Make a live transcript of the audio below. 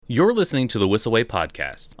You're listening to the Whissel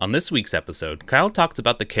podcast. On this week's episode, Kyle talks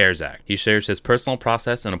about the CARES Act. He shares his personal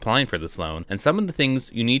process in applying for this loan and some of the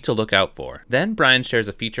things you need to look out for. Then Brian shares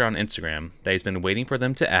a feature on Instagram that he's been waiting for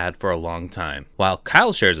them to add for a long time, while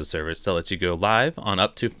Kyle shares a service that lets you go live on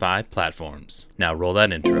up to 5 platforms. Now roll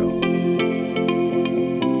that intro.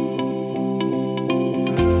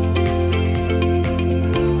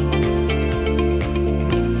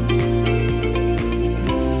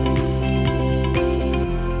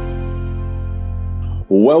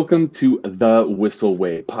 Welcome to the Whissel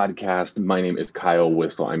podcast. My name is Kyle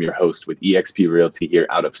Whissel. I'm your host with eXp Realty here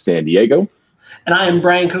out of San Diego. And I am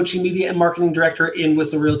Brian, Coaching Media and Marketing Director in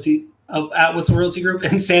Whissel Realty at Whissel Realty Group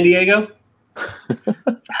in San Diego.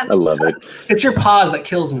 I love it. It's your pause that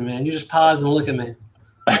kills me, man. You just pause and look at me.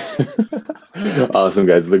 Awesome,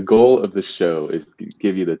 guys. The goal of the show is to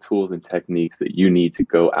give you the tools and techniques that you need to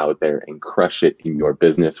go out there and crush it in your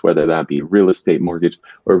business, whether that be real estate, mortgage,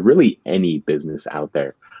 or really any business out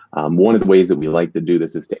there. One of the ways that we like to do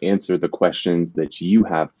this is to answer the questions that you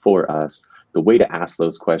have for us. The way to ask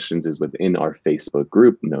those questions is within our Facebook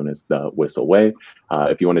group known as the Whissel Way.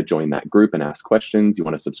 If you want to join that group and ask questions, you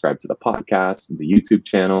want to subscribe to the podcast, the YouTube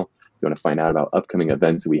channel. If you want to find out about upcoming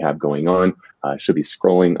events that we have going on, should be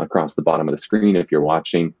scrolling across the bottom of the screen if you're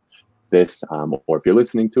watching this, or if you're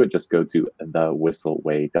listening to it, just go to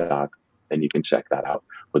thewhisselway.com and you can check that out.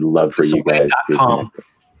 Would love for you guys to connect.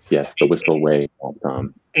 Yes,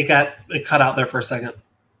 thewhisselway.com. It cut out there for a second.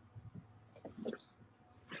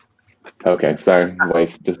 Okay, sorry,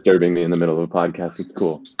 wife disturbing me in the middle of a podcast. It's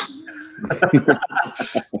cool.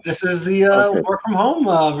 This is the work from home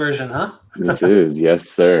version, huh? This is, yes,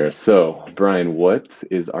 sir. So, Brian, what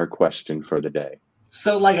is our question for the day?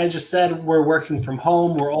 So, like I just said, we're working from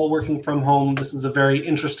home. We're all working from home. This is a very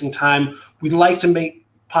interesting time. We like to make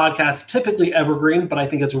podcasts typically evergreen, but I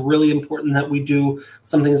think it's really important that we do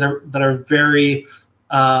some things that are very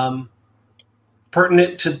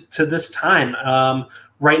pertinent to this time.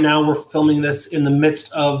 Right now, we're filming this in the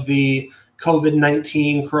midst of the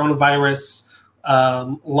COVID-19 coronavirus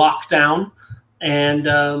lockdown, and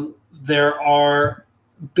there are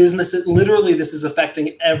businesses. Literally, this is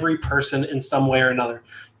affecting every person in some way or another.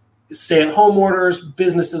 Stay-at-home orders,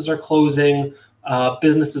 businesses are closing,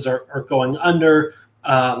 businesses are going under.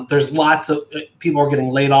 There's lots of people are getting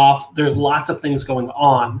laid off. There's lots of things going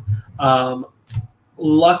on.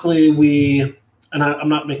 Luckily, I'm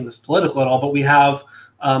not making this political at all, but we have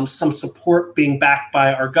some support being backed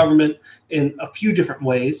by our government in a few different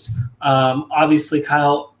ways. Obviously,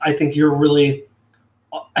 Kyle, I think you're really,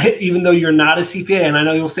 even though you're not a CPA, and I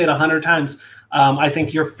know you'll say it 100 times, I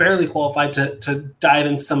think you're fairly qualified to dive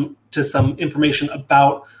in some information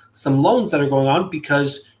about some loans that are going on,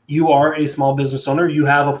 because you are a small business owner. You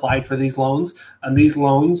have applied for these loans, and these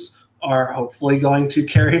loans are hopefully going to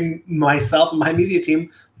carry myself and my media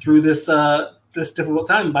team through this difficult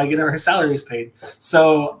time by getting our salaries paid.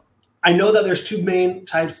 So I know that there's two main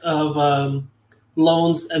types of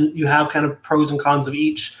loans, and you have kind of pros and cons of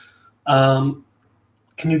each.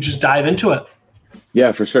 Can you just dive into it?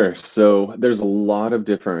 Yeah, for sure. So there's a lot of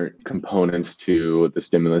different components to the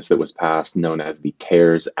stimulus that was passed, known as the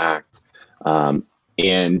CARES Act.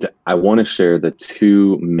 And I want to share the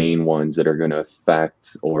two main ones that are going to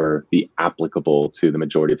affect or be applicable to the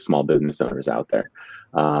majority of small business owners out there.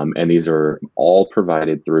 And these are all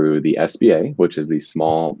provided through the SBA, which is the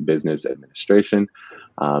Small Business Administration.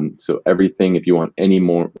 So everything, if you want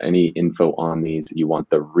any info on these, you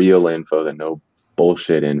want the real info, the no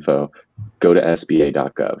bullshit info, go to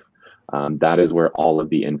sba.gov. That is where all of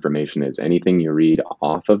the information is. Anything you read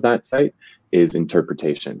off of that site is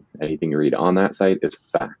interpretation. Anything you read on that site is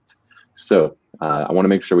fact. So I want to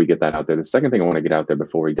make sure we get that out there. The second thing I want to get out there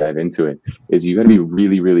before we dive into it is you got to be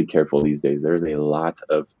really, really careful these days. There's a lot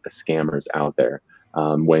of scammers out there.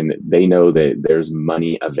 When they know that there's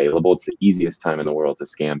money available, it's the easiest time in the world to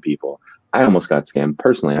scam people. I almost got scammed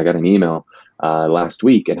personally. I got an email last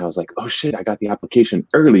week, and I was like, oh shit, I got the application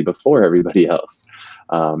early before everybody else.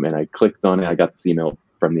 And I clicked on it. I got this email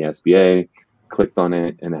from the SBA, clicked on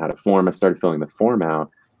it, and it had a form. I started filling the form out,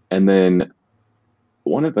 and then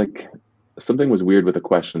something was weird with the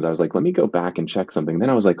questions. I was like, let me go back and check something. Then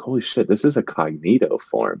I was like, holy shit, this is a Cognito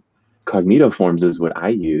form. Cognito forms is what I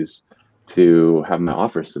use to have my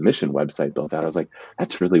offer submission website built out. I was like,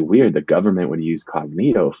 that's really weird. The government would use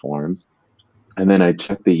Cognito forms. And then I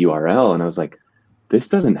checked the URL, and I was like, this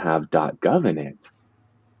doesn't have .gov in it.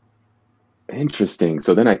 Interesting.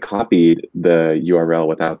 So then I copied the URL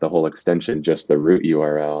without the whole extension, just the root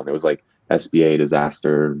URL. And it was like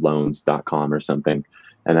SBA-disasterloans.com or something.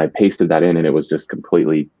 And I pasted that in, and it was just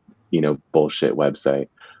completely, bullshit website.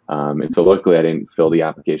 And so luckily I didn't fill the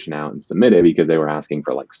application out and submit it because they were asking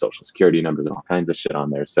for like social security numbers and all kinds of shit on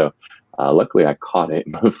there. So luckily I caught it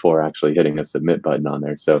before actually hitting a submit button on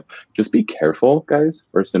there. So just be careful, guys,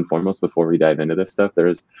 first and foremost, before we dive into this stuff.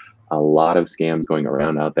 There's a lot of scams going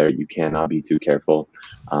around out there. You cannot be too careful.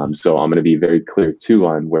 So I'm going to be very clear too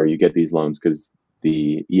on where you get these loans, because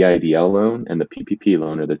the EIDL loan and the PPP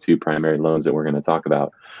loan are the two primary loans that we're going to talk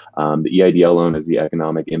about. The EIDL loan is the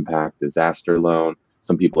Economic Impact Disaster Loan.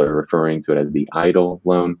 Some people are referring to it as the EIDL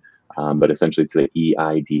loan, but essentially it's the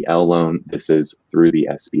EIDL loan. This is through the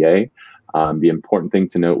SBA. The important thing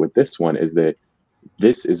to note with this one is that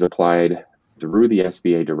this is applied through the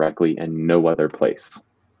SBA directly and no other place.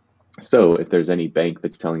 So if there's any bank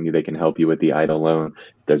that's telling you they can help you with the EIDL loan,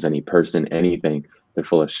 if there's any person, anything, they're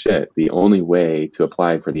full of shit. The only way to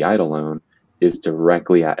apply for the EIDL loan is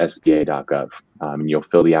directly at sba.gov, and you'll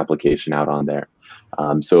fill the application out on there.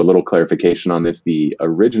 So a little clarification on this: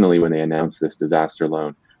 originally when they announced this disaster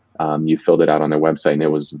loan, you filled it out on their website, and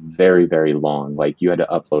it was very, very long. Like, you had to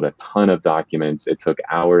upload a ton of documents. It took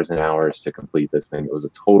hours and hours to complete this thing. It was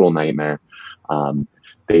a total nightmare.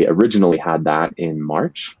 They originally had that in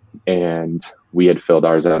March, and we had filled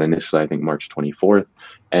ours out initially, I think March 24th.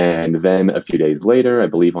 And then a few days later, I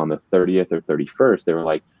believe on the 30th or 31st, they were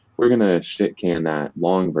like, we're going to shit can that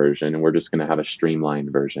long version, and we're just going to have a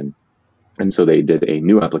streamlined version. And so they did a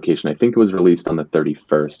new application. I think it was released on the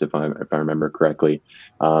 31st, if I remember correctly.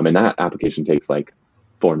 And that application takes like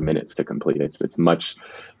 4 minutes to complete. It's much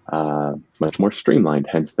more streamlined,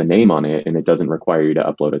 hence the name on it, and it doesn't require you to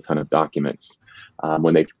upload a ton of documents.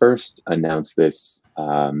 When they first announced this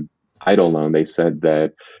EIDL loan, they said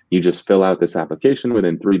that you just fill out this application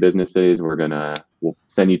within 3 business days. We'll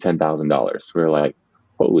send you $10,000. We were like,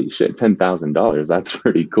 holy shit, $10,000, that's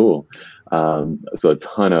pretty cool. So a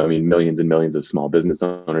ton of, millions and millions of small business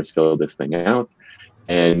owners filled this thing out,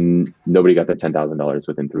 and nobody got their $10,000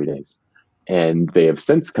 within 3 days. And they have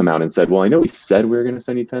since come out and said, well, I know we said we were going to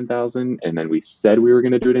send you 10,000, and then we said we were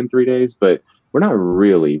going to do it in 3 days, but we're not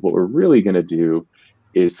really. What we're really going to do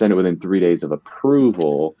is send it within 3 days of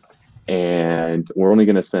approval, and we're only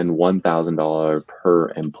going to send $1,000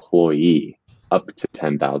 per employee, up to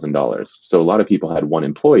 $10,000. So a lot of people had one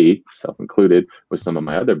employee, self included, with some of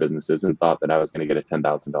my other businesses, and thought that I was going to get a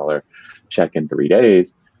 $10,000 check in 3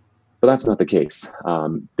 days. But that's not the case.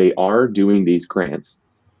 They are doing these grants.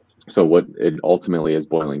 So what it ultimately is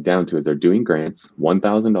boiling down to is they're doing grants,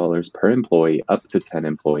 $1,000 per employee, up to 10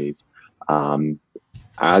 employees.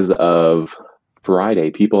 As of Friday,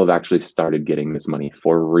 people have actually started getting this money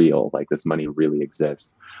for real. Like, this money really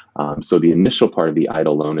exists. So the initial part of the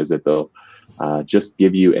EIDL loan is that they'll just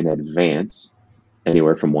give you an advance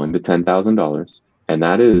anywhere from $1,000 to $10,000, and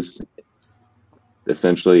that is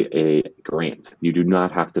essentially a grant. You do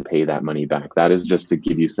not have to pay that money back. That is just to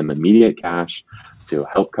give you some immediate cash to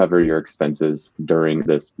help cover your expenses during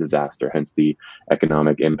this disaster, hence the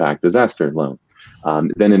Economic Impact Disaster Loan.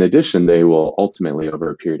 Then in addition, they will ultimately,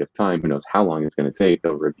 over a period of time, who knows how long it's going to take,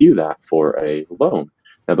 they'll review that for a loan.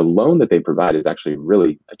 Now, the loan that they provide is actually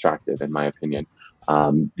really attractive, in my opinion.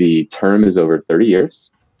 The term is over 30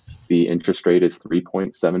 years. The interest rate is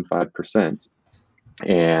 3.75%,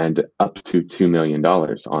 and up to $2 million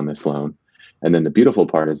on this loan. And then the beautiful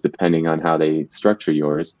part is, depending on how they structure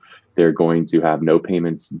yours, they're going to have no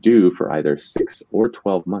payments due for either 6 or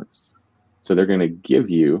 12 months. So they're going to give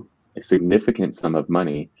you a significant sum of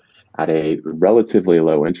money at a relatively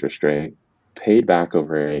low interest rate, paid back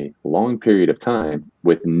over a long period of time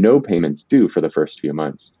with no payments due for the first few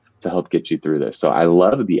months to help get you through this. So I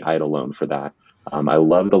love the EIDL loan for that. I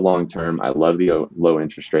love the long term. I love the low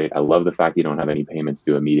interest rate. I love the fact you don't have any payments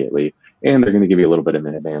due immediately, and they're going to give you a little bit of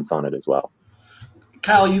an advance on it as well.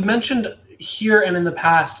 Kyle, you mentioned here and in the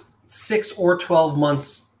past 6 or 12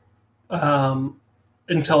 months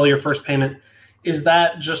until your first payment. Is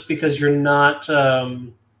that just because you're not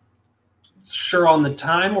sure on the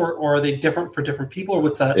time, or are they different for different people, or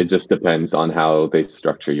what's that? It just depends on how they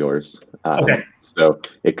structure yours. Okay. So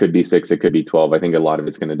it could be 6, it could be 12. I think a lot of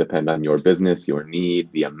it's going to depend on your business, your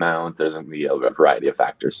need, the amount. There's going to be a variety of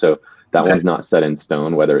factors. So that one's not set in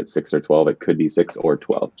stone, whether it's 6 or 12. It could be 6 or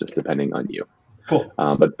 12, just depending on you. Cool.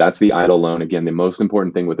 But that's the EIDL loan. Again, the most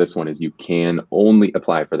important thing with this one is you can only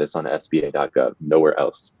apply for this on sba.gov, nowhere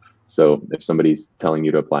else. So if somebody's telling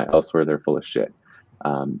you to apply elsewhere, they're full of shit.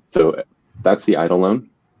 So that's the EIDL loan.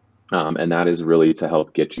 And that is really to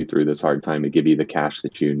help get you through this hard time, to give you the cash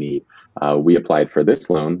that you need. We applied for this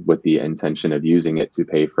loan with the intention of using it to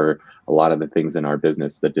pay for a lot of the things in our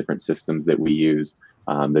business, the different systems that we use,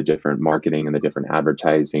 the different marketing and the different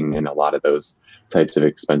advertising, and a lot of those types of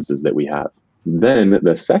expenses that we have. Then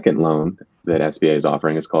the second loan that SBA is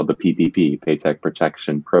offering is called the PPP, Paycheck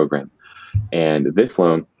Protection Program. And this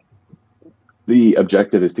loan, the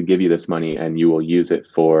objective is to give you this money and you will use it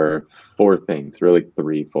for four things, really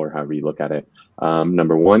three, four, however you look at it.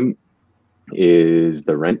 Number one is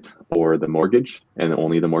the rent or the mortgage, and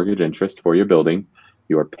only the mortgage interest for your building,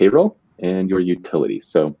 your payroll, and your utilities.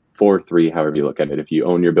 So 4, 3, however you look at it. If you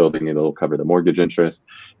own your building, it'll cover the mortgage interest.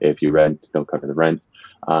 If you rent, they'll cover the rent.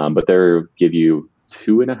 But they'll give you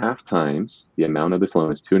 2.5 times, the amount of this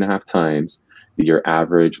loan is 2.5 times your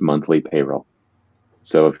average monthly payroll.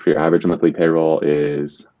 So if your average monthly payroll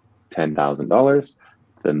is $10,000,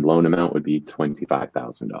 then loan amount would be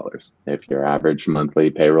 $25,000. If your average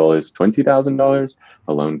monthly payroll is $20,000,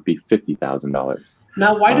 a loan would be $50,000.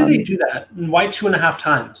 Now, why do they do that? And why 2.5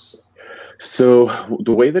 times? So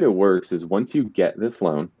the way that it works is once you get this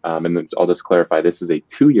loan, and I'll just clarify, this is a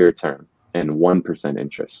 2-year term and 1%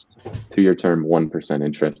 interest. 2-year term, 1%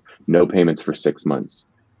 interest, no payments for 6 months.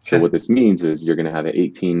 So what this means is you're going to have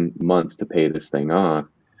 18 months to pay this thing off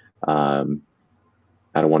at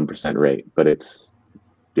a 1% rate, but it's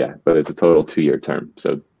a total 2-year term.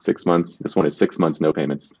 So 6 months, this one is 6 months, no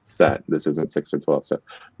payments set. This isn't 6 or 12. So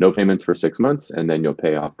no payments for 6 months, and then you'll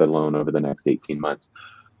pay off the loan over the next 18 months.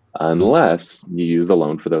 Unless you use the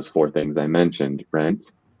loan for those 4 things I mentioned: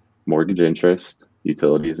 rent, mortgage interest,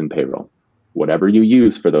 utilities, and payroll. Whatever you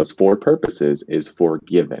use for those 4 purposes is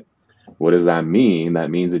forgiven. What does that mean?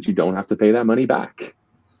 That means that you don't have to pay that money back.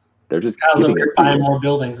 They're just giving it to buying you. more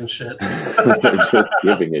buildings and shit. They're just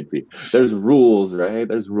giving it to you. There's rules, right?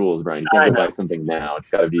 There's rules, Brian. You can't go buy something now. It's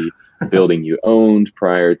got to be a building you owned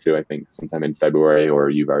prior to, I think, sometime in February, or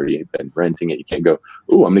you've already been renting it. You can't go,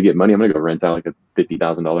 oh, I'm going to get money. I'm going to go rent out like a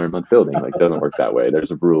 $50,000 a month building. Like, it doesn't work that way.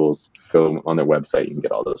 There's rules. Go on their website. You can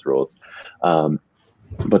get all those rules.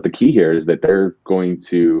 But the key here is that they're going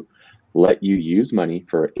to let you use money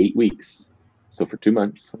for 8 weeks. So for 2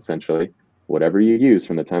 months, essentially, whatever you use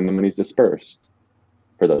from the time the money's dispersed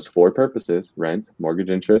for those 4 purposes: rent, mortgage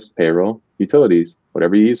interest, payroll, utilities,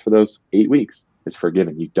 whatever you use for those 8 weeks is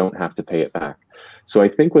forgiven. You don't have to pay it back. So I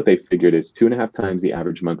think what they figured is 2.5 times the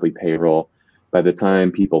average monthly payroll. By the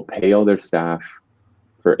time people pay all their staff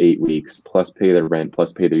for 8 weeks, plus pay their rent,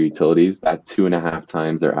 plus pay their utilities, that 2.5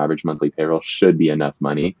 times their average monthly payroll should be enough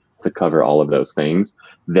money to cover all of those things.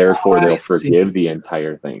 Therefore, they'll forgive the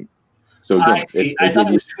entire thing. So again, I see. I thought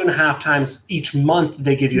it was 2.5 times each month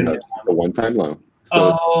they give you a one-time loan.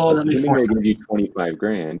 So that makes more sense. They give you 25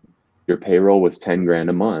 grand. Your payroll was 10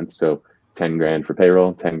 grand a month. So 10 grand for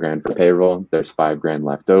payroll, 10 grand for payroll. There's 5 grand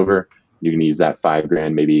left over. You can use that 5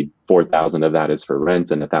 grand. Maybe 4,000 of that is for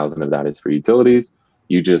rent and 1,000 of that is for utilities.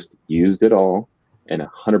 You just used it all, and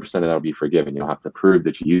 100% of that will be forgiven. You'll have to prove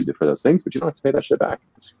that you used it for those things, but you don't have to pay that shit back.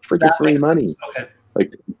 It's freaking free money. Okay.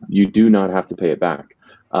 Like, you do not have to pay it back.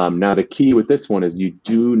 Now, the key with this one is you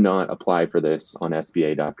do not apply for this on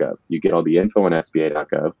SBA.gov. You get all the info on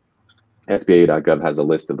SBA.gov. SBA.gov has a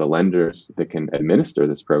list of the lenders that can administer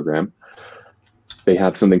this program. They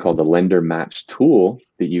have something called the lender match tool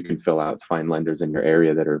that you can fill out to find lenders in your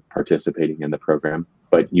area that are participating in the program,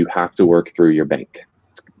 but you have to work through your bank.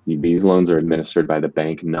 These loans are administered by the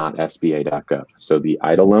bank, not SBA.gov. So the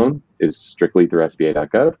EIDL loan is strictly through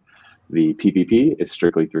SBA.gov. The PPP is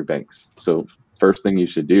strictly through banks. So first thing you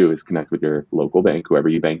should do is connect with your local bank, whoever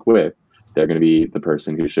you bank with. They're going to be the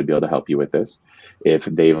person who should be able to help you with this. If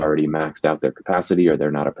they've already maxed out their capacity or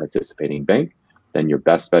they're not a participating bank, then your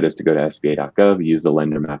best bet is to go to SBA.gov, use the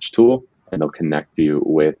lender match tool, and they'll connect you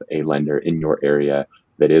with a lender in your area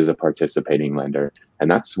that is a participating lender.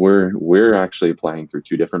 And that's where we're actually applying through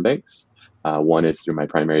 2 different banks. One is through my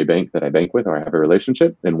primary bank that I bank with or I have a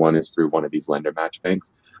relationship, and one is through one of these lender match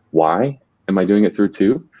banks. Why am I doing it through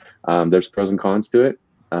 2? There's pros and cons to it,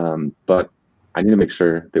 but I need to make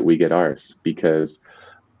sure that we get ours because,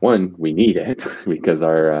 1, we need it because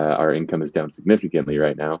our income is down significantly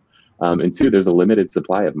right now, and 2, there's a limited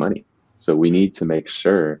supply of money. So we need to make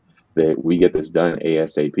sure that we get this done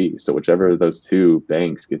ASAP. So whichever of those 2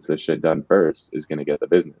 banks gets this shit done first is going to get the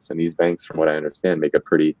business. And these banks, from what I understand, make a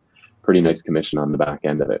pretty nice commission on the back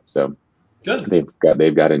end of it. So good.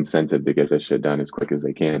 They've got incentive to get this shit done as quick as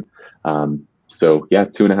they can. So yeah,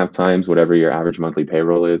 2.5 times whatever your average monthly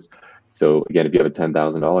payroll is. So again, if you have a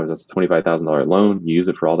 $10,000, that's a $25,000 loan. You use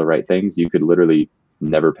it for all the right things. You could literally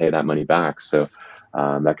never pay that money back. So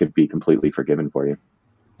that could be completely forgiven for you.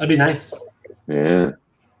 That'd be nice. Yeah.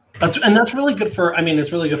 That's really good for,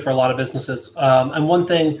 it's really good for a lot of businesses. And one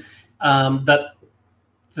thing that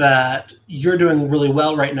you're doing really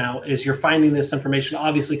well right now is you're finding this information,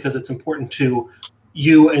 obviously, because it's important to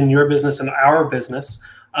you and your business and our business.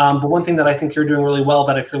 But one thing that I think you're doing really well,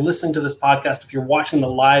 that if you're listening to this podcast, if you're watching the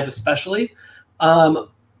live especially,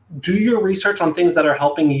 do your research on things that are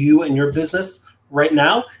helping you and your business right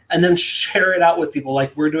now, and then share it out with people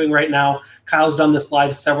like we're doing right now. Kyle's done this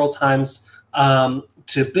live several times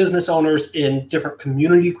to business owners in different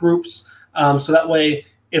community groups. So that way,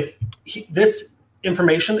 if this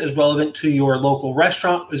information is relevant to your local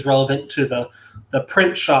restaurant, is relevant to the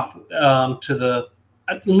print shop, to the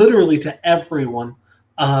literally to everyone.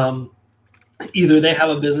 Either they have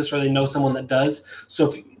a business or they know someone that does.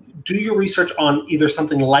 So do your research on either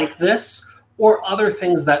something like this or other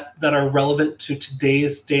things that are relevant to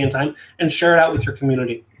today's day and time, and share it out with your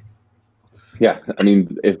community. Yeah, I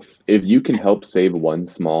mean, if you can help save one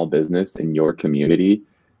small business in your community,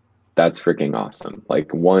 that's freaking awesome.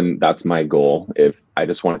 Like one, that's my goal. If I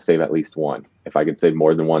just want to save at least one, if I could save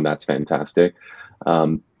more than one, that's fantastic.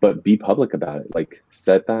 But be public about it. Like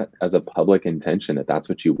set that as a public intention that that's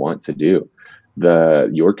what you want to do.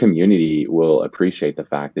 Your community will appreciate the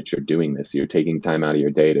fact that you're doing this. You're taking time out of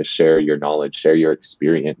your day to share your knowledge, share your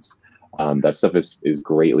experience. That stuff is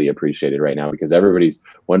greatly appreciated right now because everybody's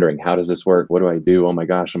wondering, how does this work? What do I do? Oh my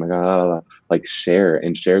gosh, like share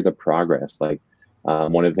the progress. Like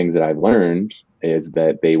one of the things that I've learned is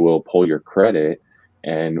that they will pull your credit,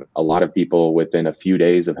 and a lot of people within a few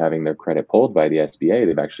days of having their credit pulled by the SBA,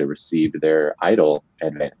 they've actually received their EIDL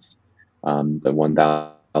advance, the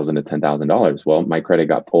 $1,000 to $10,000. Well, my credit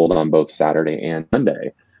got pulled on both Saturday and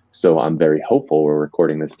Monday. So I'm very hopeful. We're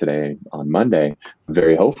recording this today on Monday. I'm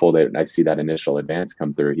very hopeful that I see that initial advance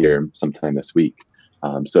come through here sometime this week.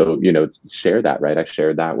 So, share that, right? I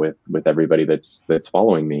shared that with everybody that's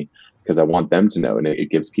following me because I want them to know, and it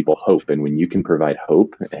gives people hope. And when you can provide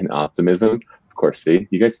hope and optimism, of course, see,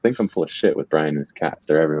 you guys think I'm full of shit with Brian and his cats.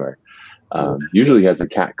 They're everywhere. Usually he has a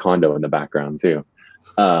cat condo in the background too.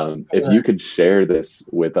 If you could share this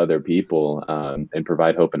with other people and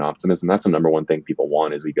provide hope and optimism, that's the number one thing people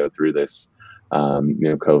want as we go through this,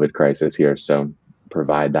 COVID crisis here. So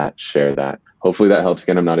provide that, share that. Hopefully that helps.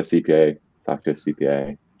 Again, I'm not a CPA. Talk to a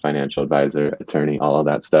CPA, financial advisor, attorney, all of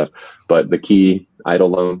that stuff. But the key, EIDL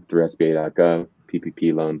loan through SBA.gov,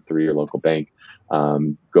 PPP loan through your local bank.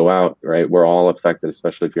 Go out, right? We're all affected,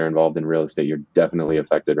 especially if you're involved in real estate. You're definitely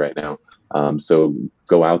affected right now. So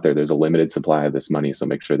go out there. There's a limited supply of this money, so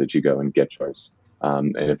make sure that you go and get yours.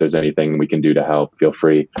 And if there's anything we can do to help, feel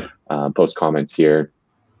free, post comments here,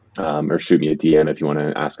 or shoot me a DM if you want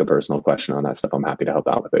to ask a personal question on that stuff. I'm happy to help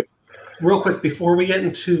out with it. Real quick, before we get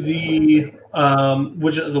into the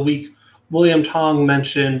widget of the week, William Tong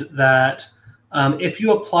mentioned that if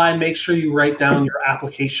you apply, make sure you write down your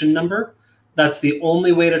application number. That's the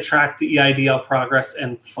only way to track the EIDL progress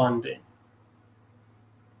and funding.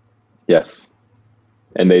 Yes.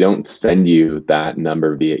 And they don't send you that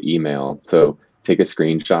number via email. So take a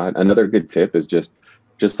screenshot. Another good tip is just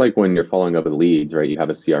like when you're following up with leads, right? You have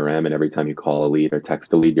a CRM, and every time you call a lead or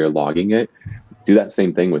text a lead, you're logging it. Do that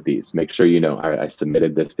same thing with these. Make sure all right, I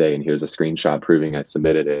submitted this day, and here's a screenshot proving I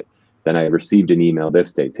submitted it. Then I received an email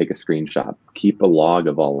this day. Take a screenshot. Keep a log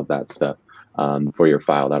of all of that stuff for your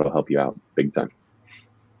file. That'll help you out big time.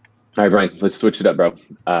 All right, Brian, let's switch it up, bro.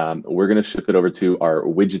 We're going to shift it over to our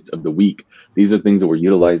widgets of the week. These are things that we're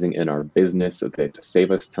utilizing in our business to save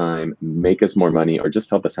us time, make us more money, or just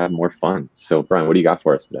help us have more fun. So, Brian, what do you got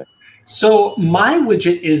for us today? So my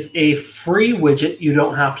widget is a free widget. You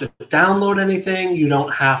don't have to download anything. You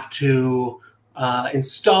don't have to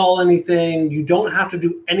install anything. You don't have to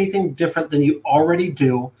do anything different than you already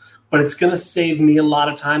do, but it's going to save me a lot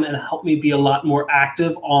of time and help me be a lot more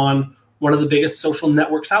active on one of the biggest social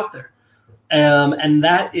networks out there. And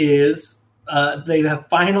that is, they have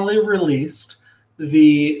finally released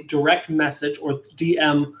the direct message or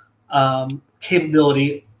DM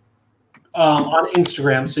capability on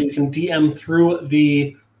Instagram. So you can DM through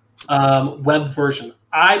the web version.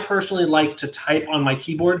 I personally like to type on my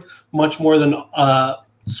keyboard much more than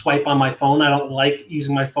swipe on my phone. I don't like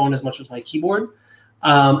using my phone as much as my keyboard.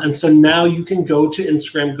 And so now you can go to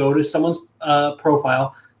Instagram, go to someone's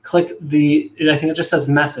profile, click I think it just says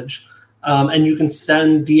message, and you can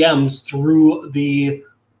send DMs through the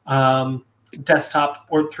desktop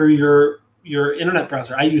or through your internet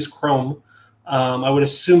browser. I use Chrome. I would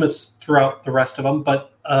assume it's throughout the rest of them,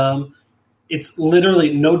 but it's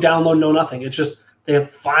literally no download, no nothing. It's just they have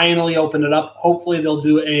finally opened it up. Hopefully they'll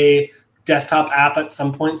do a desktop app at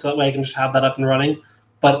some point so that way I can just have that up and running.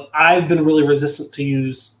 But I've been really resistant to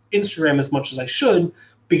use Instagram as much as I should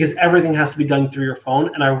because everything has to be done through your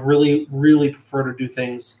phone, and I really, really prefer to do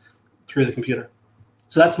things through the computer.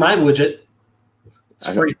 So that's my widget. It's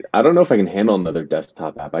free. I don't know if I can handle another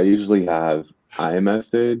desktop app. I usually have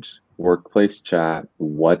iMessage, Workplace Chat,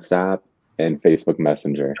 WhatsApp, and Facebook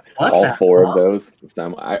Messenger. WhatsApp, all four of those.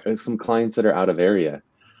 Some clients that are out of area,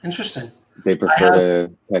 interesting. they prefer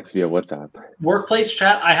to text via WhatsApp. Workplace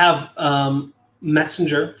Chat. I have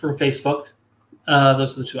Messenger from Facebook.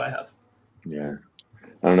 Those are the two I have. Yeah.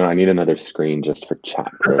 I don't know. I need another screen just for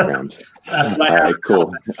chat programs. That's what I All have. right,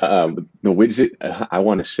 cool. The widget I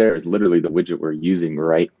want to share is literally the widget we're using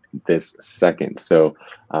right this second. So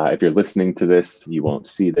if you're listening to this, you won't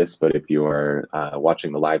see this, but if you are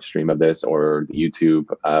watching the live stream of this or the YouTube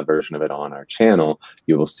version of it on our channel,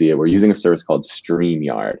 you will see it. We're using a service called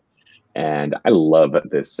StreamYard. And I love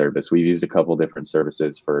this service. We've used a couple different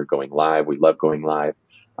services for going live. We love going live.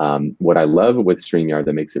 What I love with StreamYard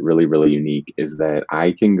that makes it really, really unique is that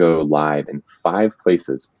I can go live in 5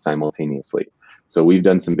 places simultaneously. So we've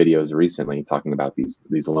done some videos recently talking about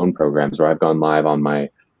these loan programs where I've gone live on my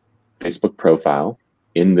Facebook profile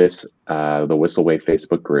in this the Whisselway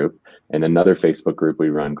Facebook group and another Facebook group we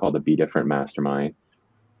run called the Be Different Mastermind.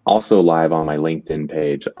 Also live on my LinkedIn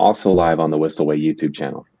page, also live on the Whisselway YouTube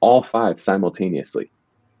channel, all 5 simultaneously,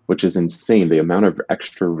 which is insane. The amount of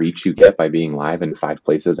extra reach you get by being live in 5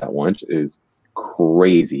 places at once is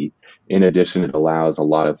crazy. In addition, it allows a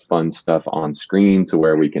lot of fun stuff on screen to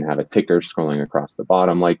where we can have a ticker scrolling across the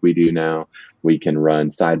bottom like we do now. We can run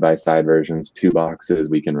side-by-side versions, 2 boxes.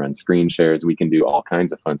 We can run screen shares. We can do all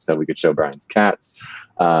kinds of fun stuff. We could show Brian's cats.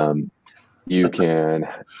 You can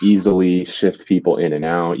easily shift people in and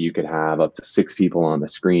out. You could have up to 6 people on the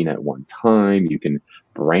screen at one time. You can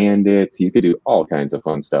brand it. You could do all kinds of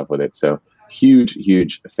fun stuff with it. So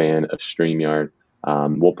huge fan of StreamYard.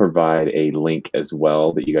 We'll provide a link as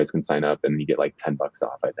well that you guys can sign up and you get like $10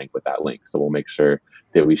 off, I think, with that link. So we'll make sure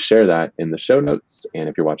that we share that in the show notes. And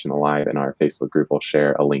if you're watching the live in our Facebook group, we'll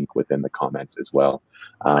share a link within the comments as well.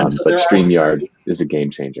 But StreamYard is a game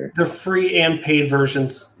changer. They're free and paid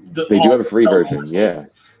versions. They do have a free version.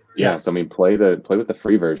 Yeah. So I mean, play with the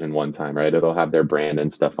free version one time, right? It'll have their brand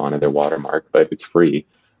and stuff on it, their watermark, but it's free.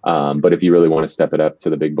 But if you really want to step it up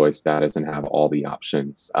to the big boy status and have all the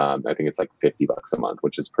options, I think it's like $50 a month,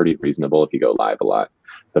 which is pretty reasonable if you go live a lot.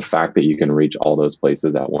 The fact that you can reach all those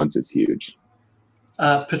places at once is huge.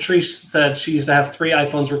 Patrice said she used to have 3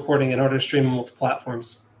 iPhones recording in order to stream on multiple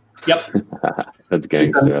platforms. Yep. That's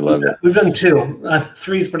gangster. I love it. We've done 2.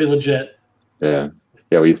 3 is pretty legit. Yeah.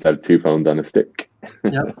 We used to have 2 phones on a stick.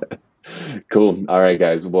 Yep. Cool. All right,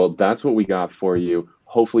 guys. Well, that's what we got for you.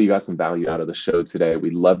 Hopefully you got some value out of the show today.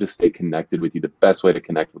 We'd love to stay connected with you. The best way to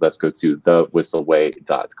connect with us, go to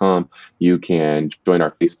thewhisselway.com. You can join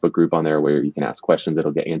our Facebook group on there where you can ask questions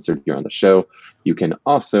that'll get answered here on the show. You can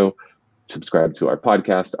also subscribe to our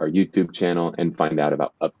podcast, our YouTube channel, and find out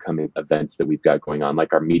about upcoming events that we've got going on,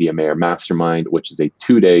 like our Media Mayor Mastermind, which is a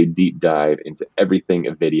 2-day deep dive into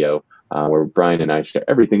everything video, where Brian and I share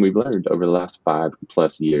everything we've learned over the last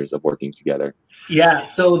 5+ years of working together. Yeah,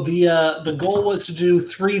 so the goal was to do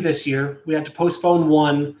 3 this year. We had to postpone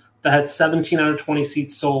 1 that had 17 out of 20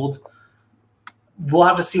 seats sold. We'll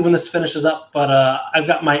have to see when this finishes up, but I've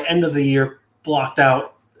got my end of the year blocked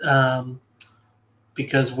out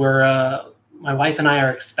because my wife and I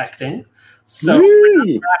are expecting. So we're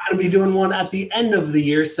not going to be doing one at the end of the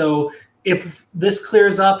year. So if this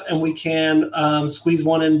clears up and we can squeeze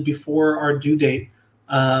one in before our due date,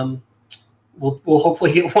 we'll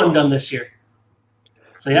hopefully get one done this year.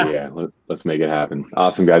 So yeah, let's make it happen.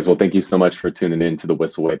 Awesome, guys. Well, thank you so much for tuning in to the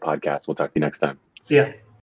Whisselway podcast. We'll talk to you next time. See ya.